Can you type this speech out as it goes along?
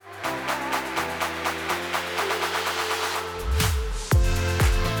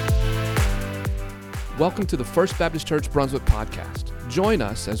Welcome to the First Baptist Church Brunswick podcast. Join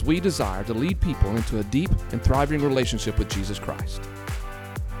us as we desire to lead people into a deep and thriving relationship with Jesus Christ.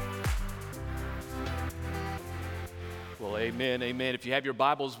 Well, amen, amen. If you have your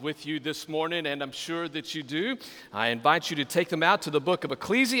Bibles with you this morning, and I'm sure that you do, I invite you to take them out to the book of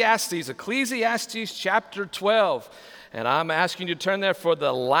Ecclesiastes chapter 12. And I'm asking you to turn there for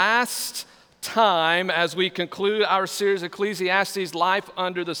the last time as we conclude our series, Ecclesiastes, Life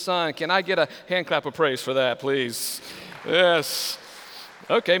Under the Sun. Can I get a hand clap of praise for that, please? Yes.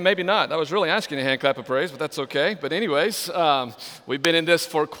 Okay, maybe not. I was really asking a hand clap of praise, but that's okay. But anyways, we've been in this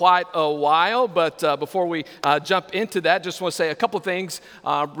for quite a while, but before we jump into that, just want to say a couple of things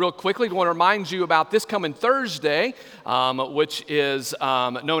real quickly. I want to remind you about this coming Thursday, which is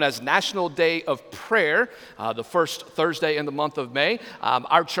known as National Day of Prayer, the first Thursday in the month of May.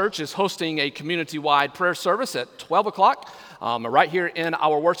 Our church is hosting a community-wide prayer service at 12 o'clock. Right here in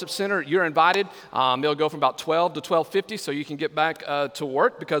our worship center. You're invited. It'll go from about 12 to 12:50 so you can get back to work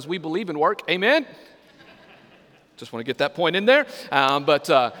because we believe in work. Amen? Just want to get that point in there.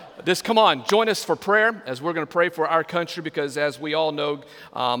 Come on, join us for prayer as we're going to pray for our country because as we all know,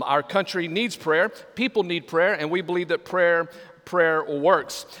 our country needs prayer. People need prayer, and we believe that prayer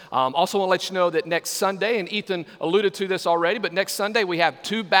works. Also want to let you know that next Sunday, and Ethan alluded to this already, but next Sunday we have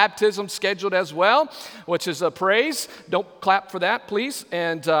 2 baptisms scheduled as well, which is a praise. Don't clap for that, please.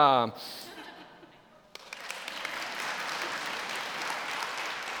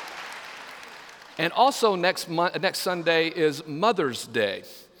 And also next Sunday is Mother's Day.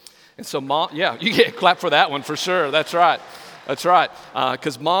 And so, you get a clap for that one for sure. That's right. That's right,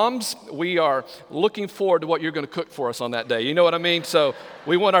 because moms, we are looking forward to what you're going to cook for us on that day. You know what I mean? So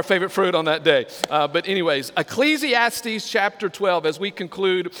we want our favorite fruit on that day. But anyways, Ecclesiastes chapter 12, as we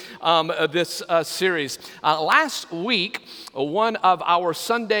conclude this series. Last week, one of our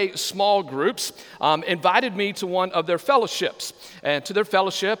Sunday small groups invited me to one of their fellowships, and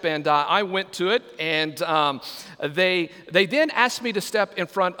I went to it, and they then asked me to step in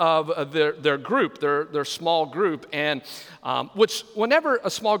front of their group, their small group, and which whenever a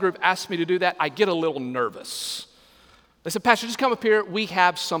small group asks me to do that, I get a little nervous. They said, "Pastor, just come up here. We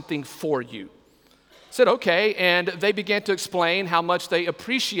have something for you." I said, okay, and they began to explain how much they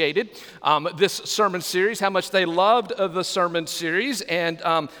appreciated this sermon series, how much they loved the sermon series, and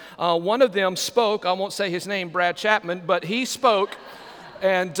one of them spoke. I won't say his name, Brad Chapman, but he spoke.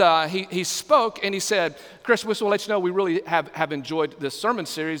 And he spoke and he said, "Chris, we just want to let you know we really have enjoyed this sermon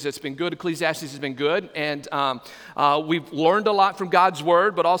series. It's been good. Ecclesiastes has been good. And we've learned a lot from God's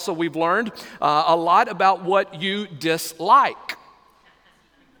word, but also we've learned a lot about what you dislike."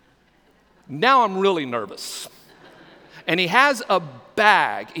 Now I'm really nervous. And he has a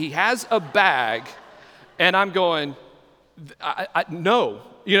bag, and I'm going, no.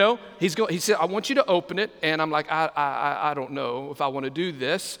 You know, he said, "I want you to open it." And I'm like, I don't know if I want to do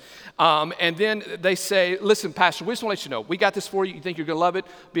this. And then they say, "Listen, Pastor, we just want to let you know, we got this for you. You think you're going to love it.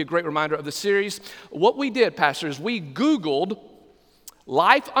 Be a great reminder of the series." What we did, Pastor, is we Googled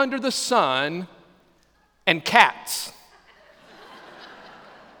life under the sun and cats.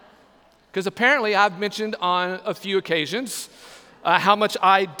 Because apparently I've mentioned on a few occasions how much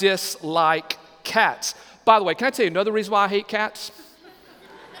I dislike cats. By the way, can I tell you another reason why I hate cats?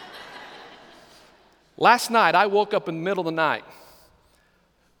 Last night, I woke up in the middle of the night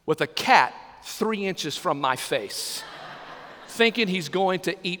with a cat 3 inches from my face, thinking he's going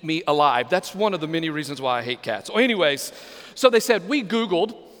to eat me alive. That's one of the many reasons why I hate cats. Well, anyways, so they said, we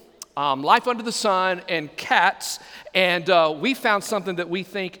Googled life under the sun and cats, and we found something that we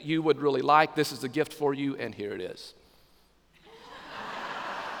think you would really like. This is a gift for you, and here it is.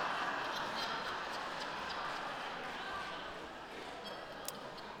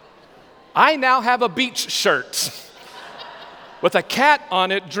 I now have a beach shirt with a cat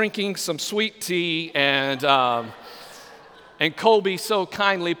on it drinking some sweet tea, and Colby so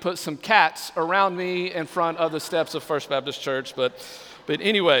kindly put some cats around me in front of the steps of First Baptist Church. But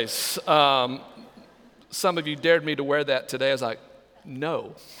anyways, some of you dared me to wear that today. I was like,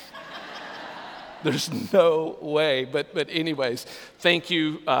 no. There's no way. But anyways, thank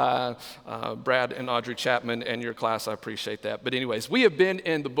you, Brad and Audrey Chapman and your class. I appreciate that. But anyways, we have been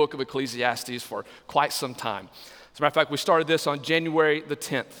in the book of Ecclesiastes for quite some time. As a matter of fact, we started this on January the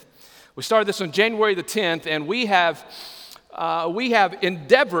 10th. And we have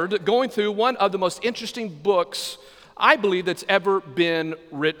endeavored going through one of the most interesting books, I believe, that's ever been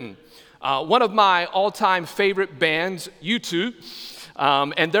written. One of my all-time favorite bands, U2,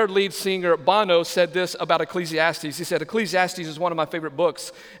 And their lead singer, Bono, said this about Ecclesiastes. He said, Ecclesiastes is one of my favorite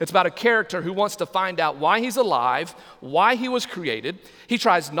books. It's about a character who wants to find out why he's alive, why he was created. He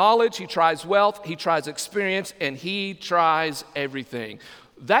tries knowledge, he tries wealth, he tries experience, and he tries everything.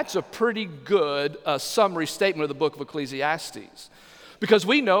 That's a pretty good summary statement of the book of Ecclesiastes. Because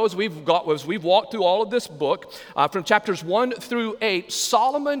we know, as we've walked through all of this book, from chapters 1 through 8,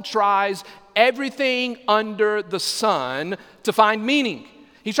 Solomon tries everything under the sun to find meaning.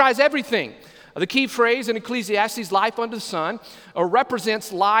 He tries everything. The key phrase in Ecclesiastes, life under the sun,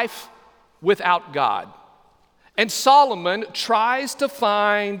 represents life without God. And Solomon tries to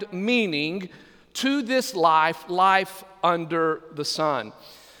find meaning to this life under the sun.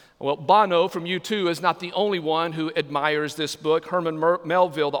 Well, Bono from U2 is not the only one who admires this book. Herman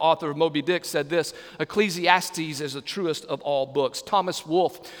Melville, the author of Moby Dick, said this: Ecclesiastes is the truest of all books. Thomas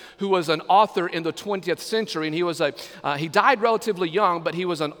Wolfe, who was an author in the 20th century, and he died relatively young, but he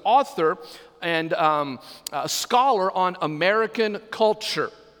was an author and a scholar on American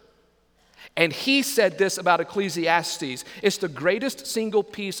culture. And he said this about Ecclesiastes: it's the greatest single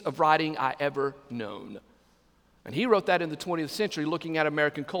piece of writing I ever known. And he wrote that in the 20th century, looking at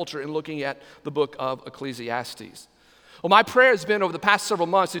American culture and looking at the book of Ecclesiastes. Well, my prayer has been over the past several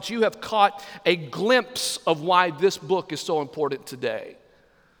months that you have caught a glimpse of why this book is so important today.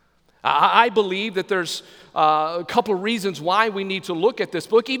 I believe that there's a couple of reasons why we need to look at this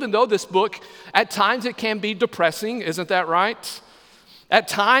book, even though this book, at times it can be depressing, isn't that right? At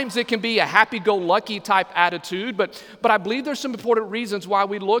times it can be a happy-go-lucky type attitude, but I believe there's some important reasons why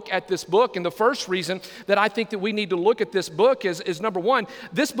we look at this book. And the first reason that I think that we need to look at this book is number one,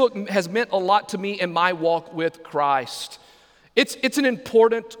 this book has meant a lot to me in my walk with Christ. It's an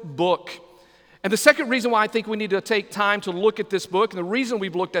important book. And the second reason why I think we need to take time to look at this book, and the reason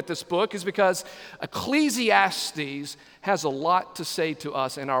we've looked at this book, is because Ecclesiastes has a lot to say to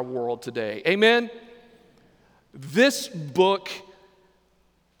us in our world today. Amen? This book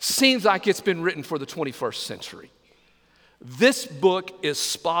seems like it's been written for the 21st century. This book is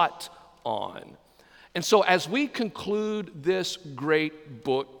spot on. And so as we conclude this great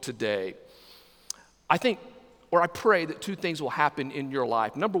book today, I pray that two things will happen in your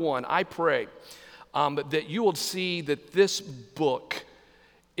life. Number one, I pray that you will see that this book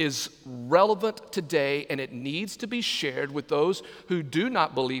is relevant today and it needs to be shared with those who do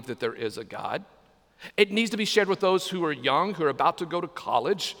not believe that there is a God. It needs to be shared with those who are young, who are about to go to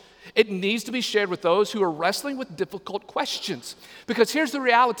college. It needs to be shared with those who are wrestling with difficult questions. Because here's the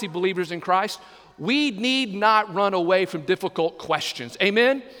reality, believers in Christ. We need not run away from difficult questions.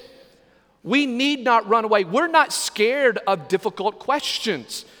 Amen? We need not run away. We're not scared of difficult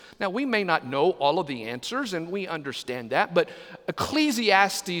questions. Now, we may not know all of the answers, and we understand that, but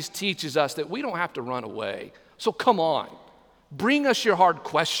Ecclesiastes teaches us that we don't have to run away. So come on. Bring us your hard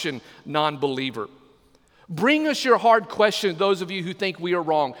question, non-believer. Bring us your hard question, those of you who think we are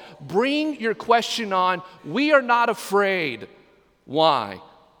wrong. Bring your question on. We are not afraid. Why?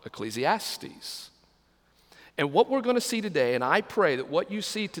 Ecclesiastes. And what we're going to see today, and I pray that what you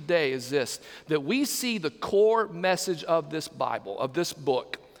see today is this, that we see the core message of this Bible, of this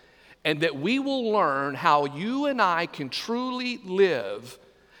book, and that we will learn how you and I can truly live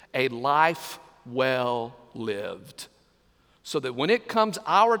a life well lived. So that when it comes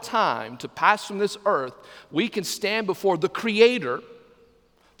our time to pass from this earth, we can stand before the Creator,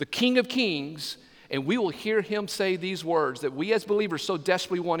 the King of Kings, and we will hear Him say these words that we as believers so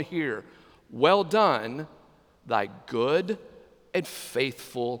desperately want to hear. Well done, thy good and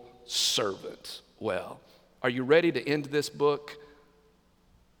faithful servant. Well, are you ready to end this book?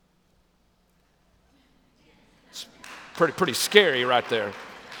 It's pretty scary right there.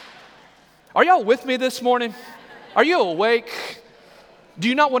 Are y'all with me this morning? Are you awake? Do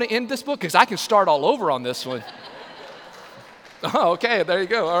you not want to end this book? Because I can start all over on this one. Oh, okay, there you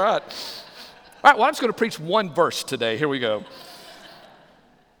go. All right. All right, well, I'm just going to preach one verse today. Here we go.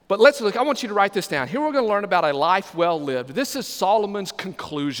 But let's look. I want you to write this down. Here we're going to learn about a life well lived. This is Solomon's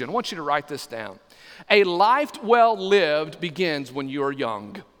conclusion. I want you to write this down. A life well lived begins when you are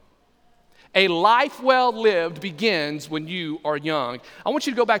young. A life well lived begins when you are young. I want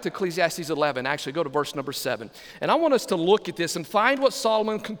you to go back to Ecclesiastes 11, actually go to verse number 7. And I want us to look at this and find what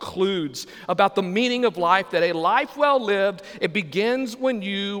Solomon concludes about the meaning of life, that a life well lived, it begins when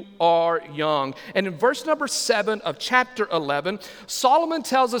you are young. And in verse number 7 of chapter 11, Solomon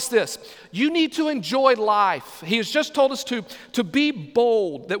tells us this: you need to enjoy life. He has just told us to be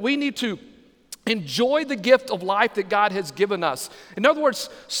bold, that we need to enjoy the gift of life that God has given us. In other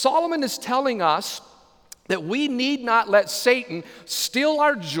words, Solomon is telling us that we need not let Satan steal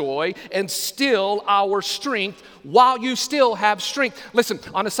our joy and steal our strength while you still have strength. Listen,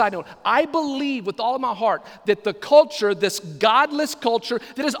 on a side note, I believe with all of my heart that the culture, this godless culture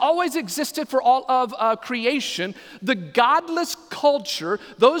that has always existed for all of creation, the godless culture,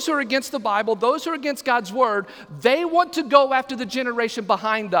 those who are against the Bible, those who are against God's word, they want to go after the generation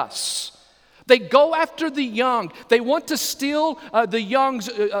behind us. They go after the young. They want to steal the young's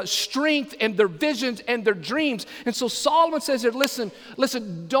strength and their visions and their dreams. And so Solomon says here, listen,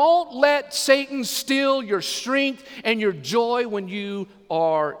 don't let Satan steal your strength and your joy when you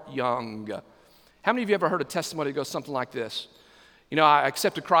are young. How many of you ever heard a testimony that goes something like this? You know, I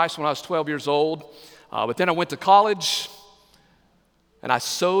accepted Christ when I was 12 years old, but then I went to college and I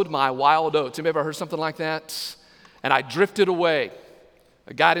sowed my wild oats. Have you ever heard something like that? And I drifted away.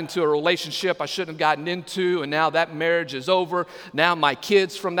 I got into a relationship I shouldn't have gotten into, and now that marriage is over. Now my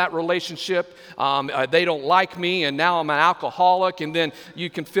kids from that relationship, they don't like me, and now I'm an alcoholic, and then you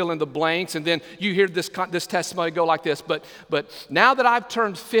can fill in the blanks, and then you hear this testimony go like this, but now that I've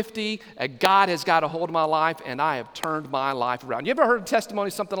turned 50, God has got a hold of my life, and I have turned my life around. You ever heard a testimony,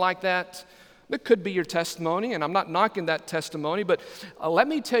 something like that? That could be your testimony, and I'm not knocking that testimony, but let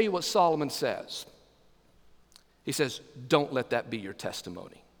me tell you what Solomon says. He says, don't let that be your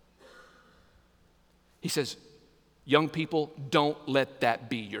testimony. He says, young people, don't let that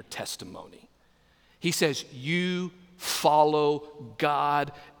be your testimony. He says, you follow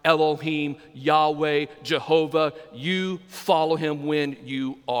God, Elohim, Yahweh, Jehovah. You follow him when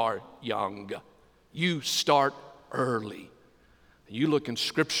you are young. You start early. You look in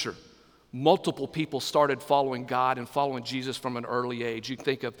Scripture. Multiple people started following God and following Jesus from an early age. You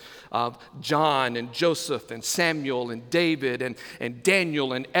think of John and Joseph and Samuel and David and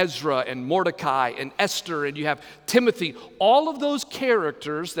Daniel and Ezra and Mordecai and Esther, and you have Timothy. All of those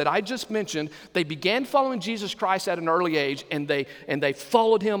characters that I just mentioned, they began following Jesus Christ at an early age, and they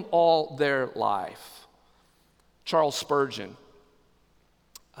followed him all their life. Charles Spurgeon,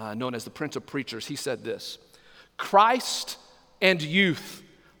 known as the Prince of Preachers, he said this: Christ and youth,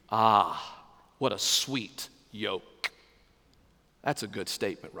 what a sweet yoke. That's a good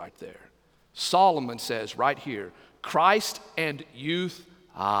statement right there. Solomon says right here, Christ and youth,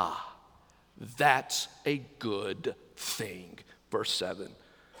 that's a good thing. Verse 7.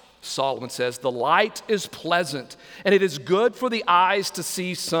 Solomon says, the light is pleasant, and it is good for the eyes to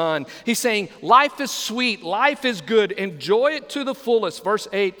see sun. He's saying, life is sweet, life is good, enjoy it to the fullest. Verse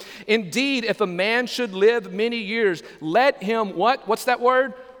 8, indeed, if a man should live many years, let him, what's that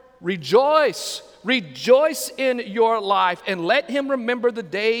word? Rejoice. Rejoice in your life, and let him remember the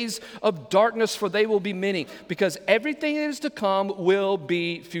days of darkness, for they will be many, because everything that is to come will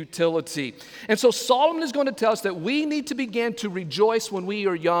be futility. And so Solomon is going to tell us that we need to begin to rejoice when we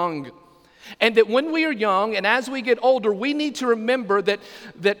are young. And that when we are young and as we get older, we need to remember that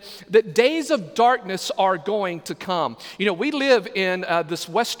days of darkness are going to come. You know, we live in this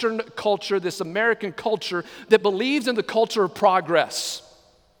Western culture, this American culture that believes in the culture of progress.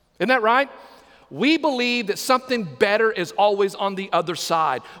 Isn't that right? We believe that something better is always on the other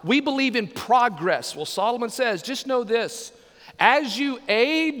side. We believe in progress. Well, Solomon says, just know this: as you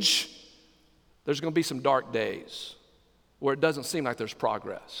age, there's going to be some dark days where it doesn't seem like there's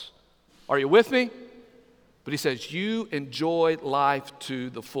progress. Are you with me? But he says, you enjoy life to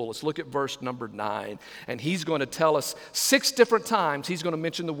the fullest. Look at verse number 9. And he's going to tell us 6 different times he's going to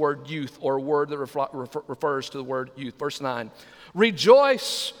mention the word youth, or a word that refers to the word youth. Verse 9,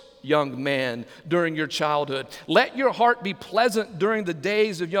 rejoice, young man, during your childhood. Let your heart be pleasant during the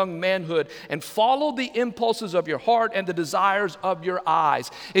days of young manhood, and follow the impulses of your heart and the desires of your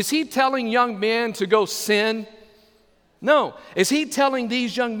eyes. Is he telling young men to go sin? No. Is he telling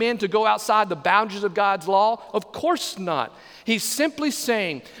these young men to go outside the boundaries of God's law? Of course not. He's simply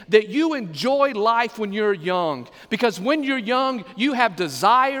saying that you enjoy life when you're young, because when you're young, you have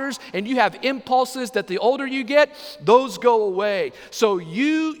desires and you have impulses that the older you get, those go away. So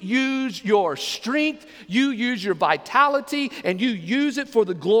you use your strength, you use your vitality, and you use it for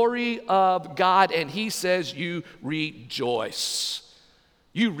the glory of God. And he says you rejoice.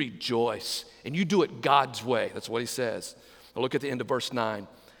 You rejoice, and you do it God's way. That's what he says. Now look at the end of verse 9.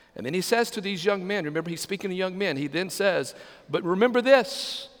 And then he says to these young men, remember he's speaking to young men, he then says, but remember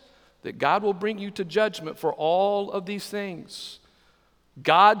this, that God will bring you to judgment for all of these things.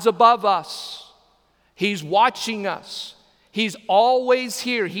 God's above us. He's watching us. He's always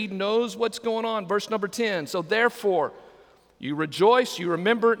here. He knows what's going on. Verse number 10, so therefore, You rejoice, you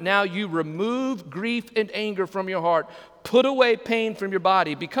remember, now you remove grief and anger from your heart. Put away pain from your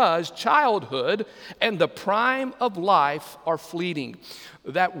body, because childhood and the prime of life are fleeting.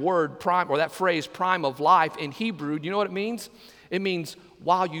 That word prime, or that phrase prime of life in Hebrew, do you know what it means? It means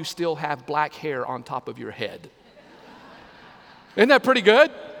while you still have black hair on top of your head. Isn't that pretty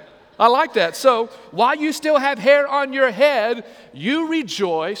good? I like that. So while you still have hair on your head, you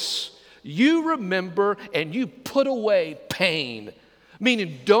rejoice, you remember, and you put away pain.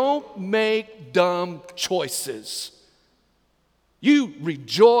 Meaning, don't make dumb choices. You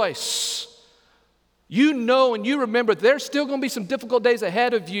rejoice. You know and you remember there's still going to be some difficult days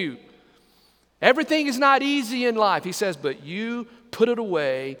ahead of you. Everything is not easy in life. He says, but you put it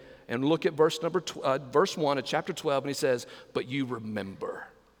away. And look at verse 1 of chapter 12, and he says, but you remember.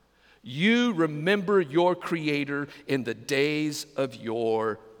 You remember your Creator in the days of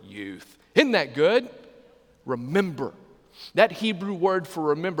your youth. Isn't that good? Remember. That Hebrew word for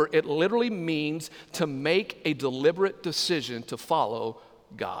remember, it literally means to make a deliberate decision to follow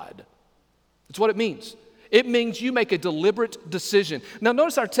God. That's what it means. It means you make a deliberate decision. Now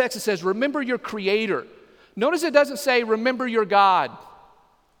notice our text, it says, remember your Creator. Notice it doesn't say, remember your God.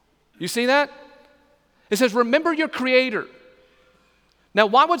 You see that? It says, remember your Creator. Now,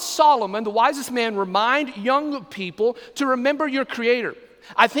 why would Solomon, the wisest man, remind young people to remember your Creator?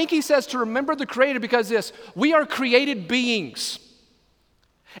 I think he says to remember the Creator because this, we are created beings.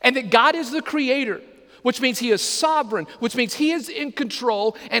 And that God is the Creator, which means He is sovereign, which means He is in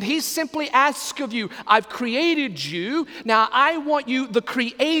control, and He simply asks of you, I've created you, now I want you, the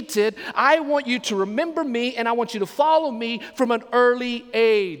created, I want you to remember me, and I want you to follow me from an early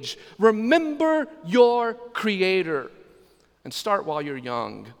age. Remember your Creator, and start while you're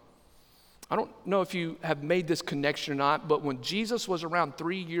young. I don't know if you have made this connection or not, but when Jesus was around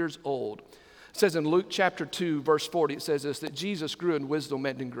 3 years old, it says in Luke chapter 2, verse 40, it says this, that Jesus grew in wisdom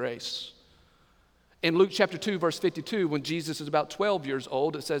and in grace. In Luke chapter 2, verse 52, when Jesus is about 12 years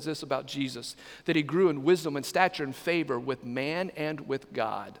old, it says this about Jesus, that He grew in wisdom and stature and favor with man and with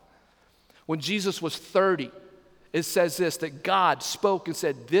God. When Jesus was 30, it says this, that God spoke and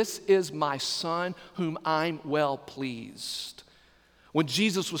said, this is my Son whom I'm well pleased. When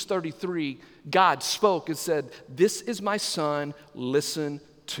Jesus was 33, God spoke and said, this is my Son, listen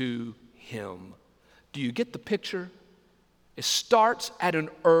to Him. Do you get the picture? It starts at an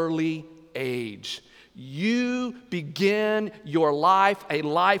early age. You begin your life, a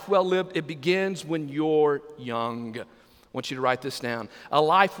life well lived, it begins when you're young. I want you to write this down. A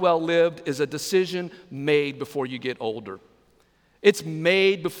life well lived is a decision made before you get older. It's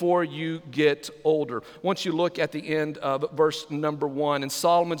made before you get older. Once you look at the end of verse number 1, and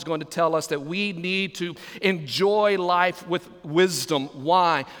Solomon's going to tell us that we need to enjoy life with wisdom.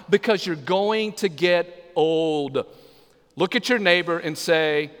 Why? Because you're going to get old. Look at your neighbor and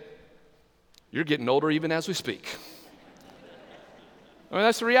say, you're getting older even as we speak. I mean,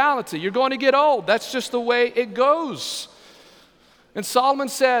 that's the reality. You're going to get old. That's just the way it goes. And Solomon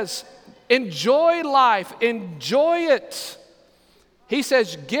says, enjoy life, enjoy it. He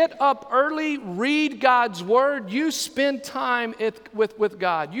says, get up early, read God's word. You spend time with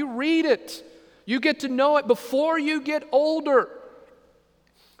God. You read it. You get to know it before you get older.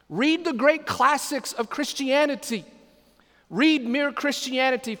 Read the great classics of Christianity. Read Mere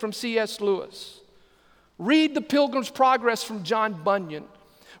Christianity from C.S. Lewis. Read The Pilgrim's Progress from John Bunyan.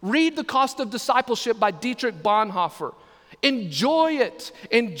 Read The Cost of Discipleship by Dietrich Bonhoeffer. Enjoy it.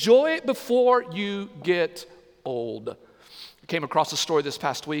 Enjoy it before you get old. I came across a story this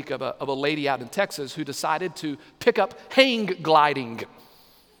past week of a lady out in Texas who decided to pick up hang gliding.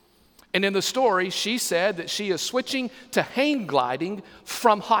 And in the story, she said that she is switching to hang gliding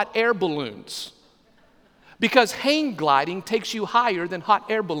from hot air balloons. Because hang gliding takes you higher than hot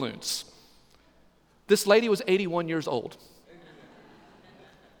air balloons. This lady was 81 years old.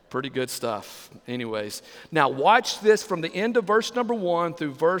 Pretty good stuff. Anyways, now watch this from the end of verse number 1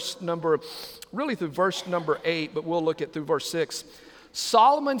 through verse number 8, but we'll look at through verse 6.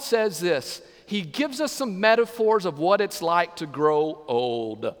 Solomon says this. He gives us some metaphors of what it's like to grow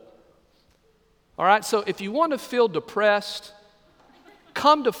old. All right, so if you want to feel depressed,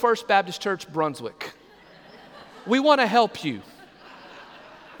 come to First Baptist Church, Brunswick. We want to help you.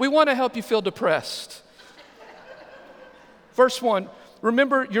 We want to help you feel depressed. Verse 1,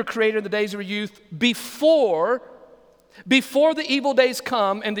 remember your Creator in the days of your youth before the evil days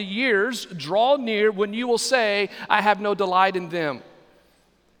come and the years draw near when you will say, I have no delight in them.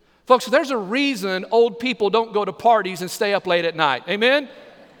 Folks, there's a reason old people don't go to parties and stay up late at night. Amen?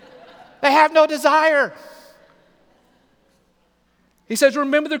 They have no desire. He says,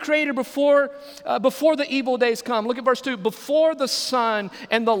 remember the Creator before the evil days come. Look at verse 2. Before the sun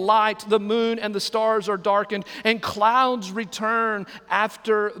and the light, the moon and the stars are darkened, and clouds return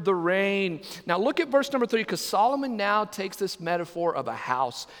after the rain. Now look at verse number 3, because Solomon now takes this metaphor of a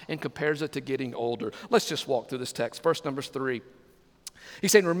house and compares it to getting older. Let's just walk through this text. Verse number 3.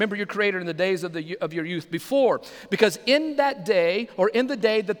 He's saying, remember your Creator in the days of your youth before, because in that day, or in the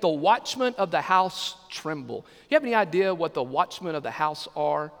day that the watchmen of the house tremble. You have any idea what the watchmen of the house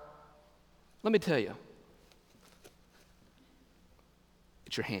are? Let me tell you.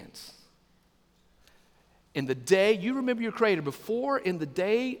 It's your hands. In the day, you remember your Creator before, in the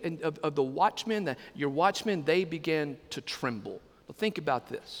day of the watchmen, your watchmen, they began to tremble. Well, think about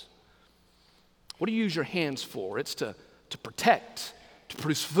this. What do you use your hands for? It's to protect, to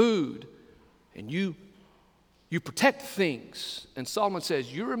produce food, and you protect things. And Solomon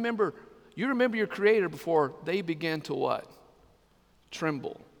says, you remember your Creator before they begin to what?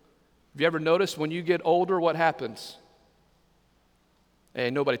 Tremble. Have you ever noticed when you get older, what happens? Hey,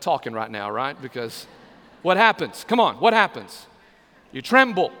 nobody talking right now, right? Because what happens? Come on, what happens? You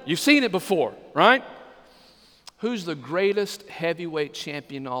tremble. You've seen it before, right? Who's the greatest heavyweight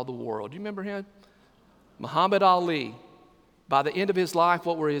champion in all the world? Do you remember him? Muhammad Ali. By the end of his life,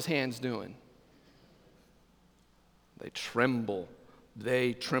 what were his hands doing? They tremble.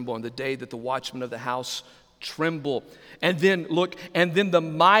 They tremble on the day that the watchmen of the house tremble. And then look, and then the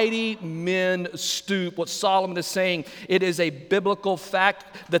mighty men stoop. What Solomon is saying, it is a biblical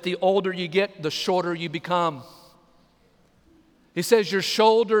fact that the older you get, the shorter you become. He says your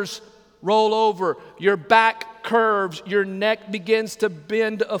shoulders roll over, your back curves, your neck begins to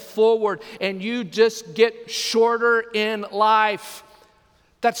bend forward, and you just get shorter in life.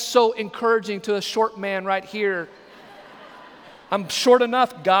 That's so encouraging to a short man right here. I'm short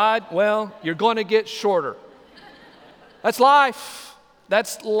enough, God. Well, you're going to get shorter. That's life.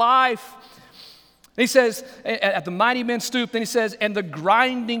 That's life. He says, at the mighty men stoop, then he says, and the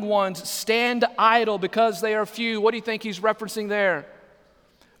grinding ones stand idle because they are few. What do you think he's referencing there?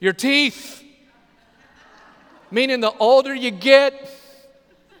 Your teeth. Meaning the older you get,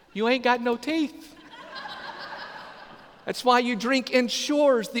 you ain't got no teeth. That's why you drink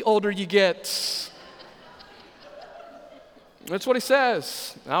Ensures the older you get. That's what he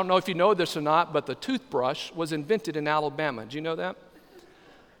says. I don't know if you know this or not, but the toothbrush was invented in Alabama. Did you know that?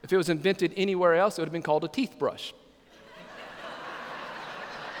 If it was invented anywhere else, it would have been called a teeth brush.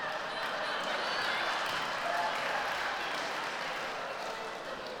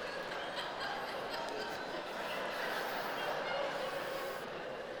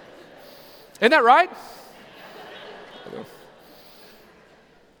 Isn't that right?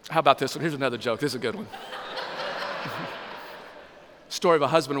 How about this one? Here's another joke. This is a good one. Story of a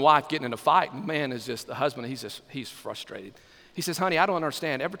husband and wife getting in a fight. Man is just, the husband, he's frustrated. He says, honey, I don't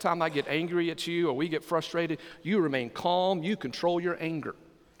understand. Every time I get angry at you or we get frustrated, you remain calm. You control your anger.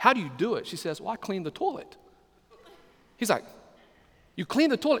 How do you do it? She says, well, I clean the toilet. He's like, you clean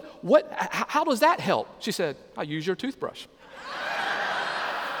the toilet? What? How does that help? She said, I use your toothbrush.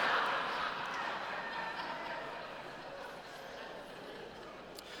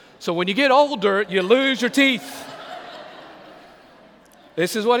 So when you get older, you lose your teeth.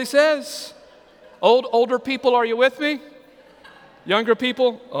 This is what he says. Older people, are you with me? Younger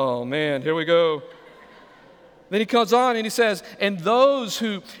people? Oh man, here we go. Then he comes on and he says, and those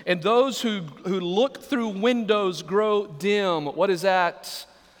who look through windows grow dim. What is that?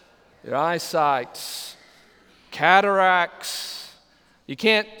 Your eyesight, cataracts. You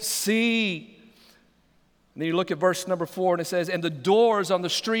can't see. And then you look at verse number 4 and it says, and the doors on the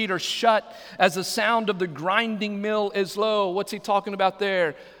street are shut as the sound of the grinding mill is low. What's he talking about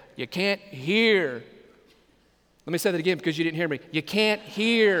there? You can't hear. Let me say that again because you didn't hear me. You can't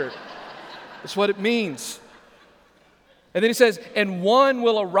hear. That's what it means. And then he says, and one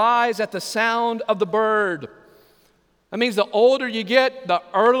will arise at the sound of the bird. That means the older you get, the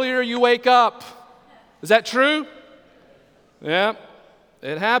earlier you wake up. Is that true? Yeah,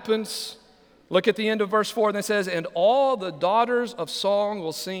 it happens. Look at the end of verse 4, and it says, and all the daughters of song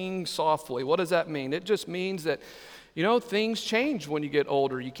will sing softly. What does that mean? It just means that, things change when you get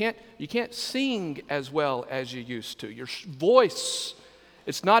older. You can't sing as well as you used to. Your voice,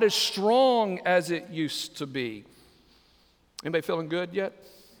 it's not as strong as it used to be. Anybody feeling good yet?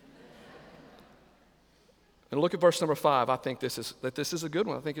 And look at verse number 5. I think this is a good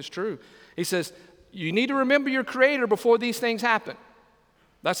one. I think it's true. He says, you need to remember your Creator before these things happen.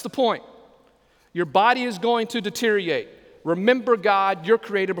 That's the point. Your body is going to deteriorate. Remember God, your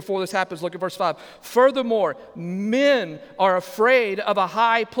creator, before this happens. Look at verse 5. Furthermore, men are afraid of a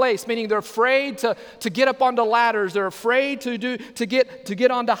high place, meaning they're afraid to get up onto ladders. They're afraid to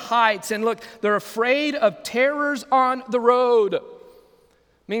get onto heights. And look, they're afraid of terrors on the road.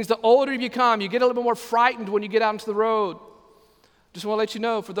 Means the older you become, you get a little bit more frightened when you get out into the road. Just want to let you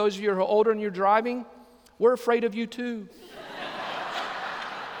know, for those of you who are older and you're driving, we're afraid of you too.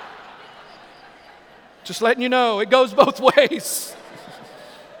 Just letting you know, it goes both ways.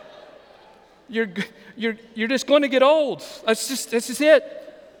 You're just going to get old. That's just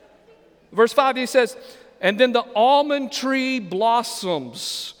it. Verse 5, he says, and then the almond tree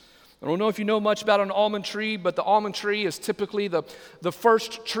blossoms. I don't know if you know much about an almond tree, but the almond tree is typically the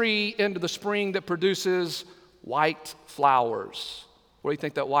first tree into the spring that produces white flowers. What do you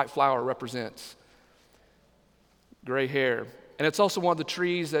think that white flower represents? Gray hair. And it's also one of the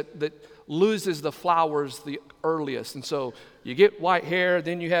trees that loses the flowers the earliest. And so you get white hair,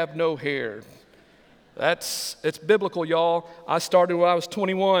 then you have no hair. It's biblical, y'all. I started when I was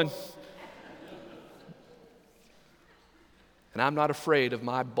 21. And I'm not afraid of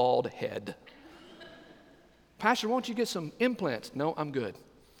my bald head. Pastor, won't you get some implants? No, I'm good.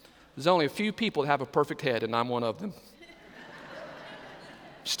 There's only a few people that have a perfect head, and I'm one of them.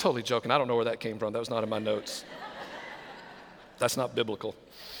 Just totally joking. I don't know where that came from. That was not in my notes. That's not biblical.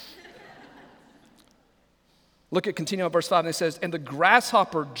 Look at, continue on verse 5, and it says, and the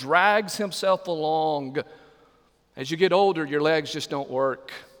grasshopper drags himself along. As you get older, your legs just don't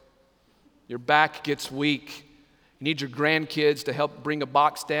work. Your back gets weak. You need your grandkids to help bring a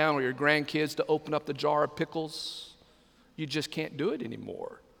box down, or your grandkids to open up the jar of pickles. You just can't do it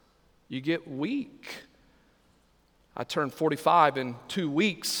anymore. You get weak. I turned 45 in 2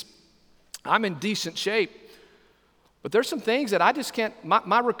 weeks. I'm in decent shape. But there's some things that I just can't,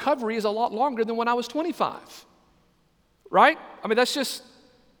 my recovery is a lot longer than when I was 25. Right? I mean, that just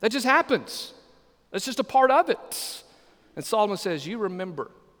happens. That's just a part of it. And Solomon says, you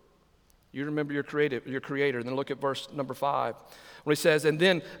remember your creator. And then look at verse number 5, where he says, and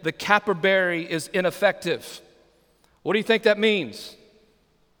then the caperberry is ineffective. What do you think that means?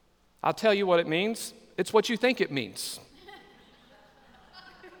 I'll tell you what it means. It's what you think it means.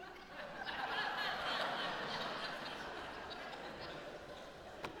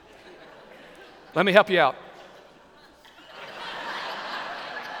 Let me help you out.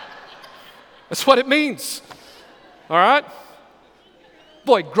 That's what it means. All right?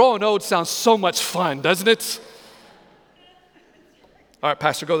 Boy, growing old sounds so much fun, doesn't it? All right,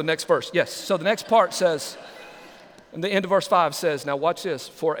 Pastor, go to the next verse. Yes, so the next part says, and the end of verse 5 says, now watch this,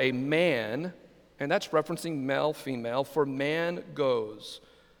 for a man, and that's referencing male, female, for man goes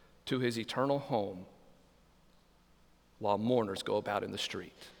to his eternal home while mourners go about in the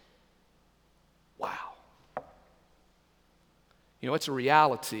street. Wow. You know, it's a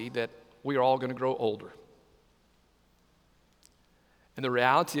reality that we are all going to grow older. And the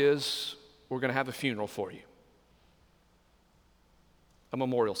reality is, we're going to have a funeral for you, a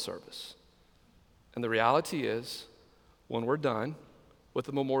memorial service. And the reality is, when we're done with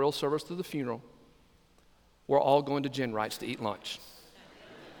the memorial service to the funeral, we're all going to Gin Wright's to eat lunch.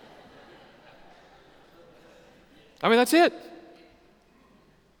 I mean, that's it.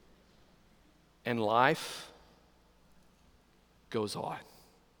 And life goes on.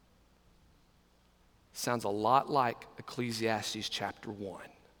 Sounds a lot like Ecclesiastes chapter 1,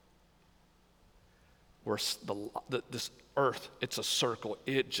 where this earth, it's a circle.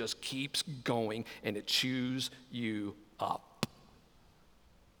 It just keeps going, and it chews you up.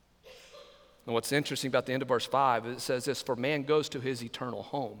 And what's interesting about the end of verse 5, it says this, for man goes to his eternal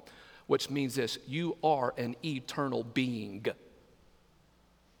home, which means this, you are an eternal being.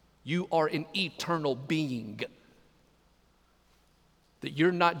 You are an eternal being. That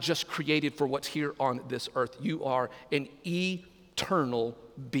you're not just created for what's here on this earth. You are an eternal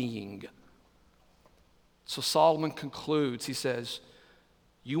being. So Solomon concludes, he says,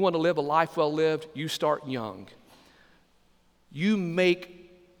 you want to live a life well lived, you start young. You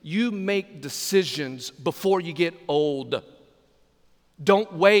make decisions before you get old.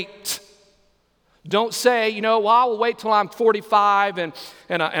 Don't wait. Don't say, well, I will wait till I'm 45 and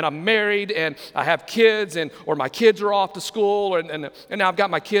I'm married and I have kids or my kids are off to school and now I've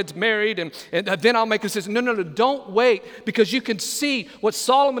got my kids married and then I'll make a decision. No, don't wait, because you can see what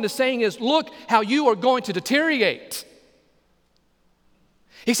Solomon is saying is, look how you are going to deteriorate.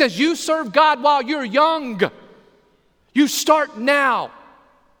 He says, you serve God while you're young. You start now.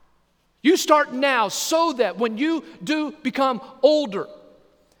 You start now so that when you do become older,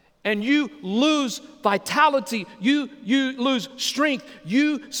 and you lose vitality, you lose strength,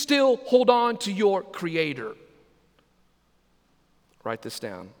 you still hold on to your Creator. Write this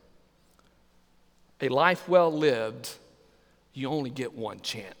down. A life well lived, you only get one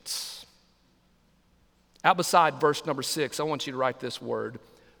chance. Out beside verse number 6, I want you to write this word,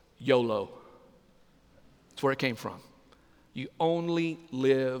 YOLO. That's where it came from. You only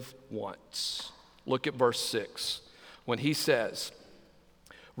live once. Look at verse 6 when he says,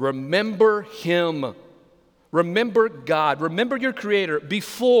 remember him, remember God, remember your Creator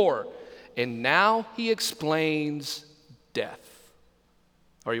before, and now he explains death.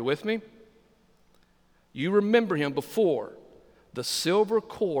 Are you with me? You remember him before the silver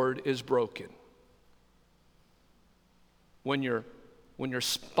cord is broken. When your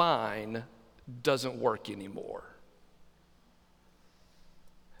spine doesn't work anymore.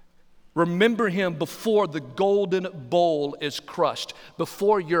 Remember him before the golden bowl is crushed,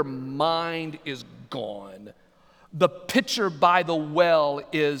 before your mind is gone. The pitcher by the well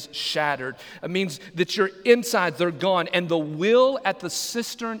is shattered. It means that your insides are gone, and the will at the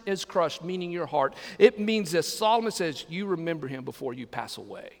cistern is crushed, meaning your heart. It means this. Solomon says, you remember him before you pass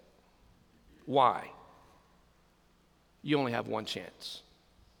away. Why? You only have one chance.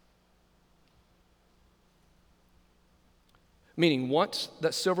 Meaning once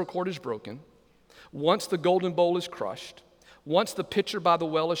that silver cord is broken, once the golden bowl is crushed, once the pitcher by the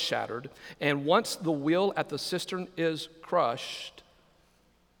well is shattered, and once the wheel at the cistern is crushed,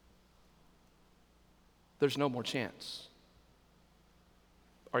 there's no more chance.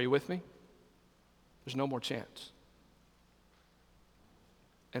 Are you with me? There's no more chance.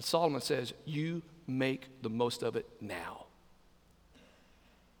 And Solomon says, you make the most of it now.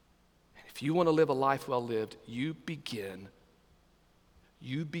 And if you want to live a life well lived, you begin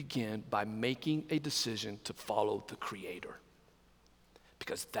by making a decision to follow the Creator.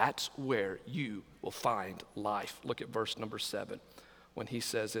 Because that's where you will find life. Look at verse number 7. When he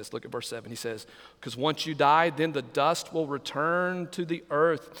says this, look at verse 7. He says, because once you die, then the dust will return to the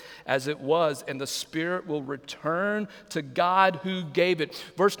earth as it was, and the spirit will return to God who gave it.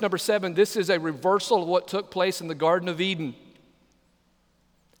 Verse number 7, this is a reversal of what took place in the Garden of Eden.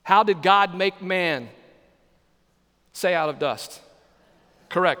 How did God make man? Say, out of dust.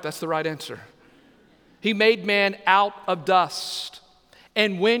 Correct, that's the right answer. He made man out of dust.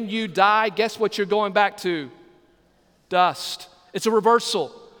 And when you die, guess what you're going back to? Dust. It's a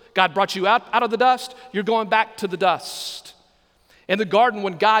reversal. God brought you out of the dust, you're going back to the dust. In the garden,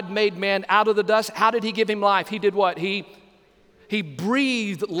 when God made man out of the dust, how did he give him life? He did what? He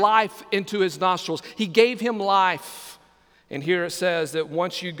breathed life into his nostrils. He gave him life. And here it says that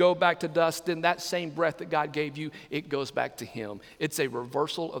once you go back to dust, then that same breath that God gave you, it goes back to him. It's a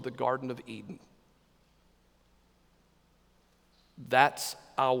reversal of the Garden of Eden. That's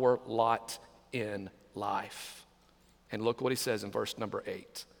our lot in life. And look what he says in verse number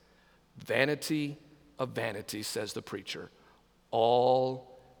 8. Vanity of vanity, says the preacher.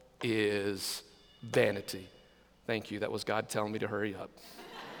 All is vanity. Thank you. That was God telling me to hurry up.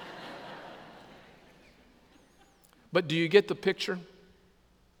 But do you get the picture?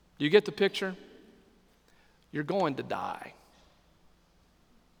 Do you get the picture? You're going to die.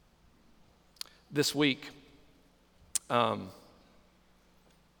 This week, I'm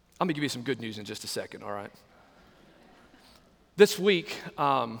going to give you some good news in just a second, all right? This week,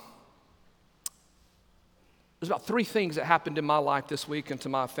 there's about 3 things that happened in my life this week and to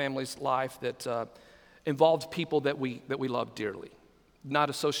my family's life that involved people that we love dearly. Not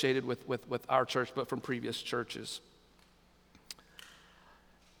associated with our church, but from previous churches.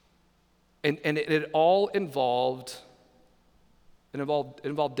 And it all involved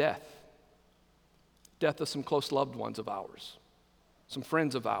death. Death of some close loved ones of ours, some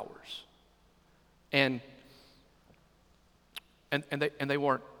friends of ours. And they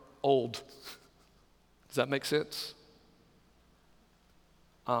weren't old. Does that make sense?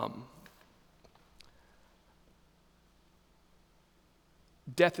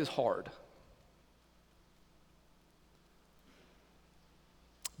 Death is hard.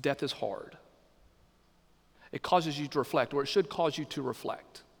 Death is hard. It causes you to reflect, or it should cause you to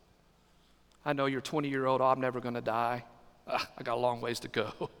reflect. I know you're 20-year-old, I'm never going to die. I got a long ways to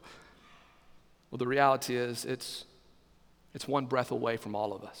go. Well, the reality is it's one breath away from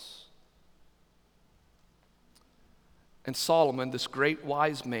all of us. And Solomon, this great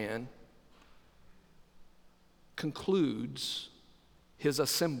wise man, concludes his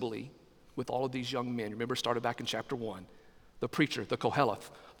assembly with all of these young men. Remember, it started back in chapter 1. The preacher, the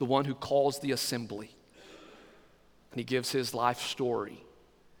Koheleth, the one who calls the assembly. And he gives his life story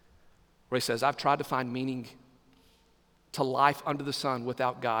where he says, I've tried to find meaning to life under the sun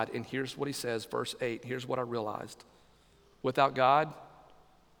without God. And here's what he says, verse 8, here's what I realized. Without God,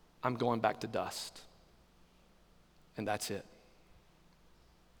 I'm going back to dust. And that's it.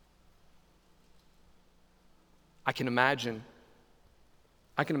 I can imagine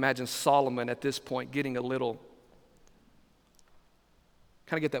Solomon at this point getting a little,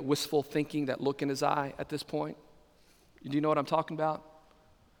 kind of get that wistful thinking, that look in his eye at this point. Do you know what I'm talking about?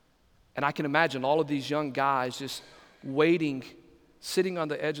 And I can imagine all of these young guys just waiting, sitting on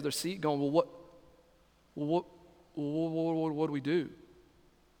the edge of their seat going, well, what do we do?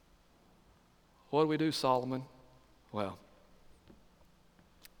 What do we do, Solomon? Well,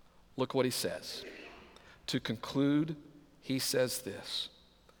 look what he says. To conclude, he says this: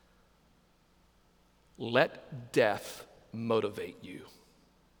 let death motivate you.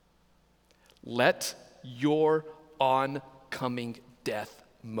 Let your oncoming death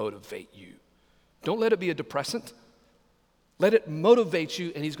motivate you. Don't let it be a depressant. Let it motivate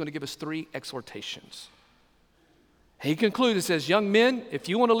you, and he's going to give us 3 exhortations. He concludes, it says, young men, if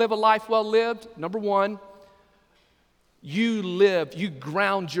you want to live a life well lived, number 1, you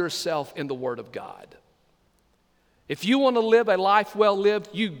ground yourself in the Word of God. If you want to live a life well lived,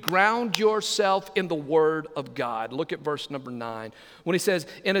 you ground yourself in the Word of God. Look at verse number 9. When he says,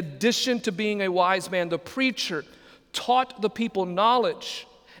 in addition to being a wise man, the preacher taught the people knowledge,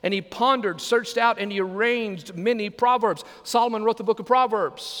 and he pondered, searched out, and he arranged many proverbs. Solomon wrote the book of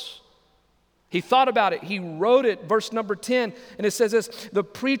Proverbs. He thought about it. He wrote it. Verse number 10, and it says this: the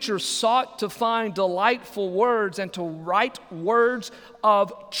preacher sought to find delightful words and to write words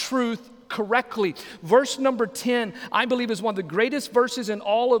of truth correctly. Verse number 10, I believe, is one of the greatest verses in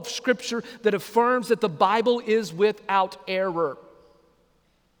all of Scripture that affirms that the Bible is without error.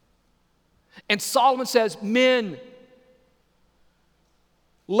 And Solomon says, men,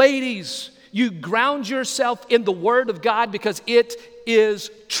 ladies, you ground yourself in the Word of God because it is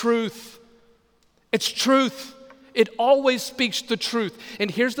truth. It's truth. It always speaks the truth.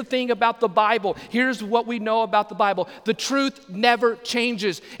 And here's the thing about the Bible. Here's what we know about the Bible. The truth never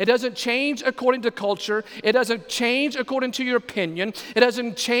changes. It doesn't change according to culture. It doesn't change according to your opinion. It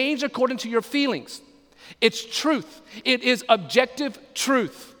doesn't change according to your feelings. It's truth. It is objective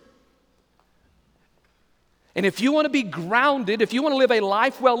truth. And if you want to be grounded, if you want to live a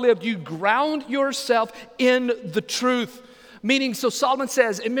life well lived, you ground yourself in the truth. Meaning, so Solomon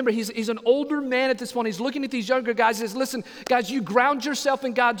says, and remember, he's an older man at this point. He's looking at these younger guys. He says, listen, guys, you ground yourself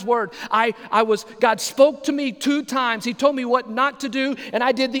in God's word. God spoke to me 2 times. He told me what not to do, and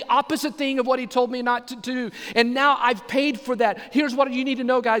I did the opposite thing of what he told me not to do. And now I've paid for that. Here's what you need to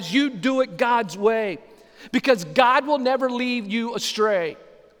know, guys. You do it God's way, because God will never leave you astray.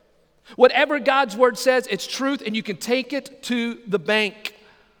 Whatever God's word says, it's truth, and you can take it to the bank.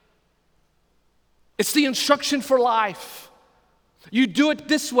 It's the instruction for life. You do it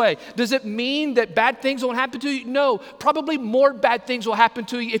this way. Does it mean that bad things won't happen to you? No, probably more bad things will happen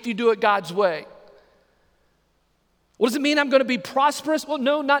to you if you do it God's way. What does it mean I'm going to be prosperous? Well,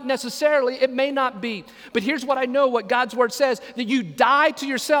 no, not necessarily. It may not be. But here's what I know, what God's word says, that you die to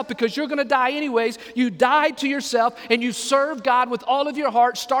yourself because you're going to die anyways. You die to yourself and you serve God with all of your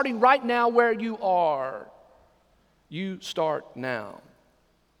heart, starting right now where you are. You start now.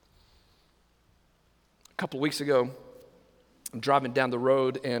 A couple of weeks ago, I'm driving down the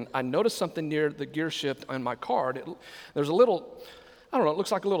road, and I noticed something near the gear shift on my car. There's a little, I don't know, it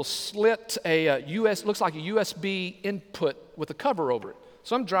looks like a little slit, looks like a USB input with a cover over it.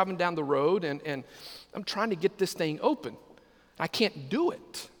 So I'm driving down the road, and I'm trying to get this thing open. I can't do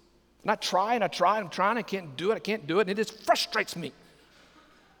it. And I try, I can't do it, and it just frustrates me.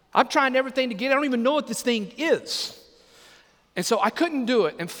 I'm trying everything to get it. I don't even know what this thing is. And so I couldn't do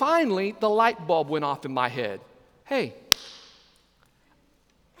it. And finally, the light bulb went off in my head. Hey,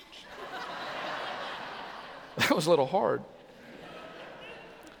 that was a little hard.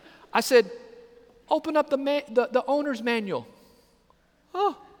 I said, open up the owner's manual.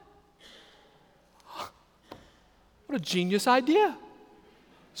 Oh, what a genius idea.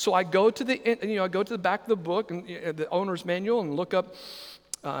 So I go to the back of the book and the owner's manual and look up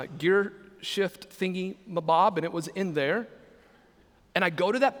gear shift thingy mabob, and it was in there. And I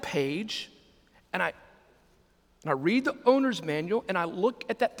go to that page, and I read the owner's manual, and I look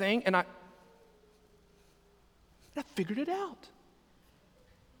at that thing, and I figured it out.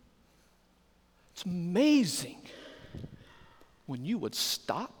 It's amazing when you would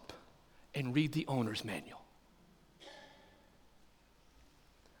stop and read the owner's manual.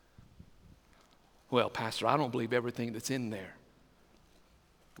 Well, Pastor, I don't believe everything that's in there.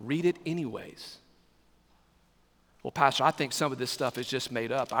 Read it anyways. Well, Pastor, I think some of this stuff is just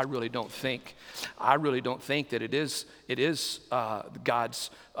made up. I really don't think that it is God's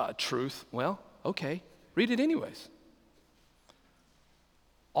truth. Well, okay. Read it anyways.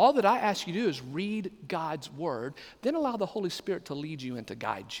 All that I ask you to do is read God's word, then allow the Holy Spirit to lead you and to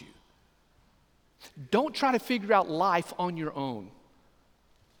guide you. Don't try to figure out life on your own.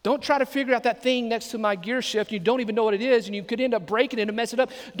 Don't try to figure out that thing next to my gear shift. You don't even know what it is, and you could end up breaking it and mess it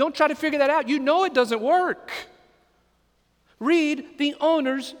up. Don't try to figure that out. You know it doesn't work. Read the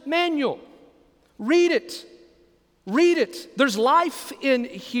owner's manual. Read it. Read it. There's life in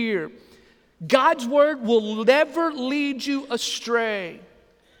here. God's word will never lead you astray.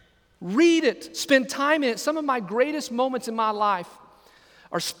 Read it. Spend time in it. Some of my greatest moments in my life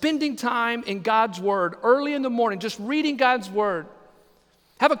are spending time in God's word early in the morning, just reading God's word.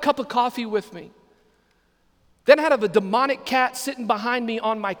 Have a cup of coffee with me. Then I have a demonic cat sitting behind me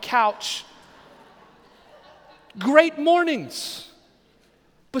on my couch. Great mornings.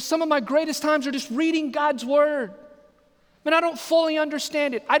 But some of my greatest times are just reading God's word. And I don't fully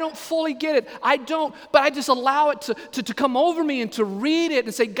understand it. I don't fully get it. But I just allow it to come over me and to read it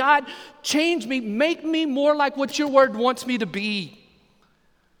and say, God, change me, make me more like what your word wants me to be.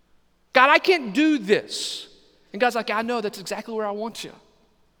 God, I can't do this. And God's like, I know, that's exactly where I want you.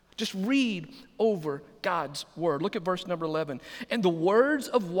 Just read over God's word. Look at verse number 11. And the words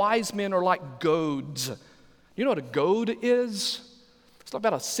of wise men are like goads. You know what a goad is? It's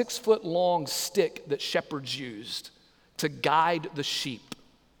about a 6-foot long stick that shepherds used to guide the sheep.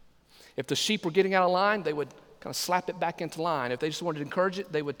 If the sheep were getting out of line, they would kind of slap it back into line. If they just wanted to encourage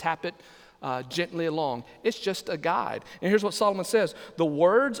it, they would tap it gently along. It's just a guide. And here's what Solomon says. The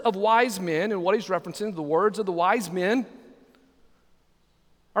words of wise men, and what he's referencing, the words of the wise men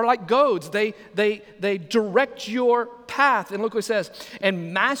are like goads. They direct your path. And look what it says.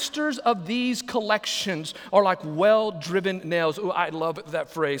 And masters of these collections are like well-driven nails. Ooh, I love that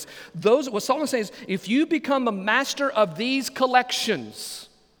phrase. What Solomon says, if you become a master of these collections,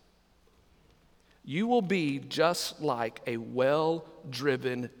 you will be just like a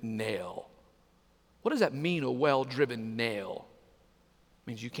well-driven nail. What does that mean, a well-driven nail? It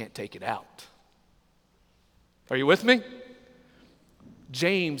means you can't take it out. Are you with me?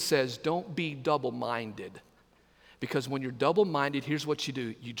 James says, don't be double-minded. Because when you're double-minded, here's what you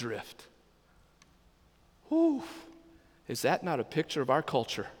do. You drift. Whew. Is that not a picture of our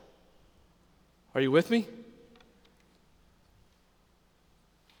culture? Are you with me?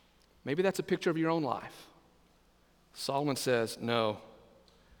 Maybe that's a picture of your own life. Solomon says, no,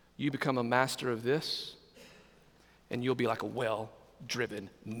 you become a master of this, and you'll be like a well-driven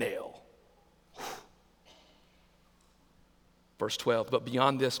nail. Verse 12, but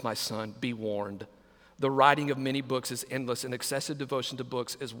beyond this, my son, be warned. The writing of many books is endless, and excessive devotion to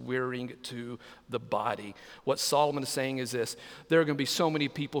books is wearying to the body. What Solomon is saying is this: there are going to be so many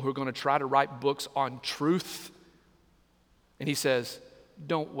people who are going to try to write books on truth. And he says,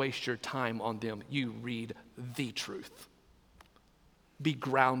 don't waste your time on them. You read the truth. Be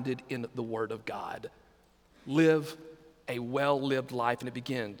grounded in the Word of God. Live a well-lived life, and it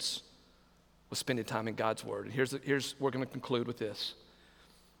begins with spending time in God's word. And we're going to conclude with this.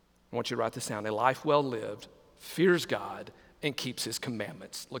 I want you to write this down. A life well lived fears God and keeps his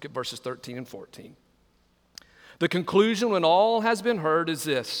commandments. Look at verses 13 and 14. The conclusion when all has been heard is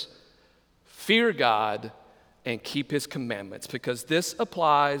this: fear God and keep his commandments, because this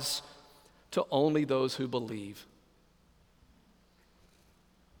applies to only those who believe.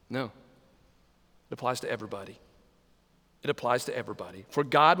 No, it applies to everybody. It applies to everybody. For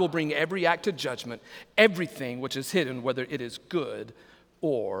God will bring every act to judgment, everything which is hidden, whether it is good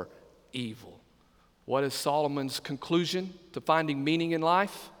or evil. What is Solomon's conclusion to finding meaning in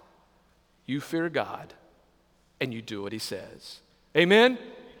life? You fear God and you do what he says. Amen?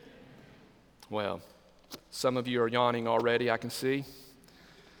 Well, some of you are yawning already, I can see.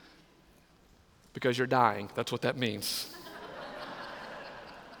 Because you're dying. That's what that means.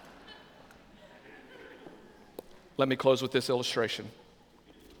 Let me close with this illustration.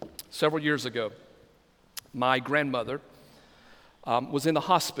 Several years ago, my grandmother was in the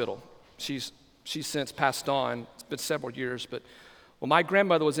hospital. She's since passed on. It's been several years, but when my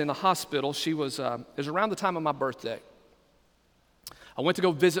grandmother was in the hospital, it was around the time of my birthday. I went to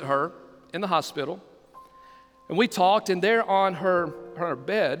go visit her in the hospital, and we talked, and there on her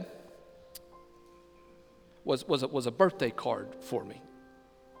bed was a birthday card for me.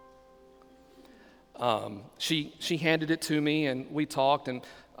 She handed it to me, and we talked, and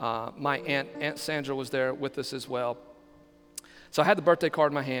my Aunt Sandra was there with us as well. So I had the birthday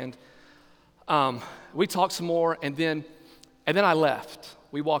card in my hand. We talked some more, and then I left.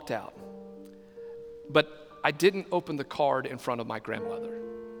 We walked out. But I didn't open the card in front of my grandmother.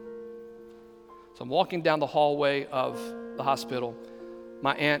 So I'm walking down the hallway of the hospital.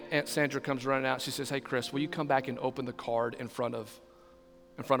 My Aunt Sandra comes running out. She says, "Hey, Chris, will you come back and open the card in front of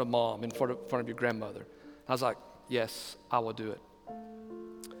Mom, in front of your grandmother?" I was like, "Yes, I will do it."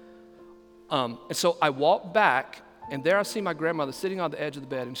 And so I walked back, and there I see my grandmother sitting on the edge of the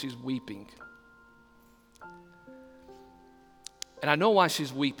bed, and she's weeping. And I know why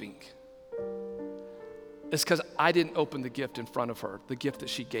she's weeping. It's because I didn't open the gift in front of her, the gift that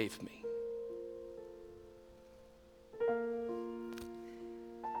she gave me.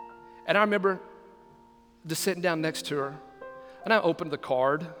 And I remember just sitting down next to her, and I opened the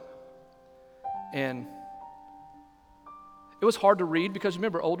card, and it was hard to read because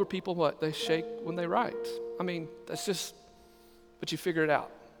remember, older people, what? They shake when they write. I mean, that's just, but you figure it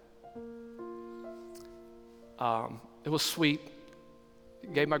out. It was sweet.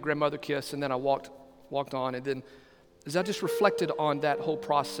 Gave my grandmother a kiss, and then I walked on, and then as I just reflected on that whole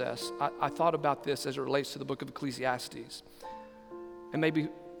process, I thought about this as it relates to the book of Ecclesiastes. And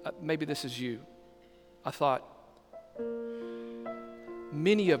maybe this is you. I thought,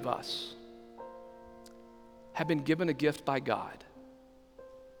 many of us have been given a gift by God,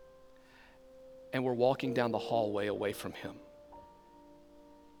 and we're walking down the hallway away from Him.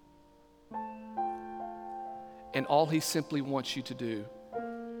 And all He simply wants you to do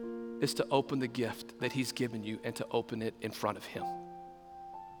is to open the gift that He's given you and to open it in front of Him.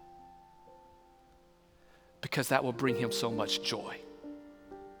 Because that will bring Him so much joy.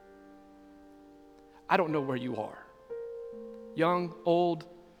 I don't know where you are. Young, old,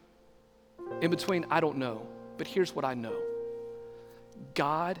 in between, I don't know. But here's what I know.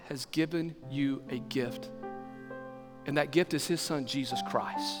 God has given you a gift, and that gift is His Son, Jesus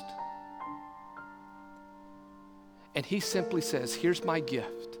Christ. And He simply says, here's my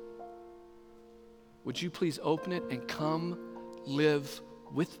gift. Would you please open it and come live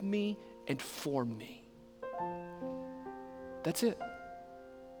with me and for me? That's it.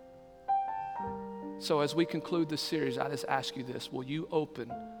 So as we conclude this series, I just ask you this. Will you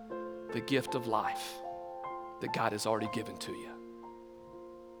open the gift of life that God has already given to you?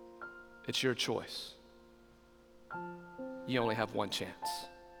 It's your choice. You only have one chance.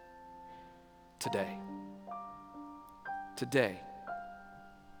 Today. Today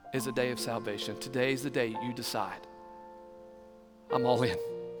is a day of salvation. Today is the day you decide, I'm all in.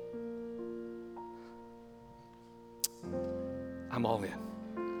 I'm all in.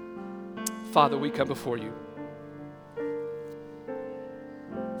 Father, we come before you.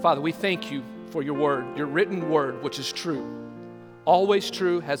 Father, we thank you for your word, your written word, which is true. Always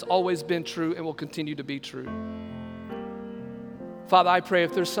true, has always been true, and will continue to be true. Father, I pray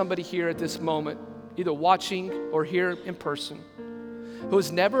if there's somebody here at this moment, either watching or here in person, who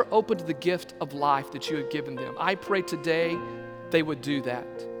has never opened the gift of life that you have given them, I pray today they would do that.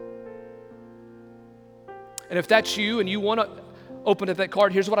 And if that's you and you want to open up that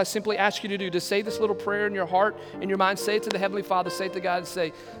card, here's what I simply ask you to do. To say this little prayer in your heart, in your mind. Say it to the Heavenly Father. Say it to God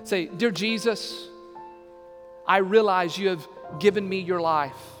and say, Dear Jesus, I realize you have given me your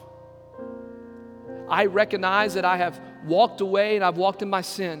life. I recognize that I have walked away and I've walked in my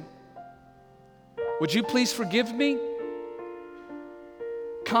sin. Would you please forgive me?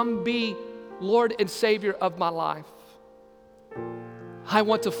 Come be Lord and Savior of my life. I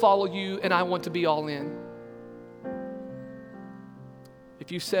want to follow you and I want to be all in.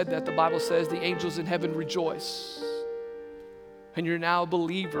 If you said that, the Bible says the angels in heaven rejoice. And you're now a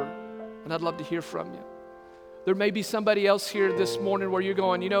believer, and I'd love to hear from you. There may be somebody else here this morning where you're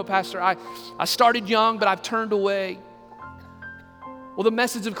going, Pastor, I started young, but I've turned away. Well, the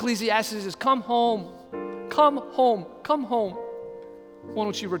message of Ecclesiastes is come home, come home, come home. Why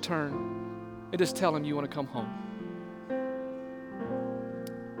don't you return and just tell Him you want to come home?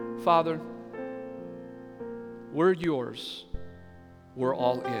 Father, we're yours. We're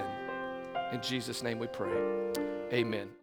all in. In Jesus' name we pray. Amen.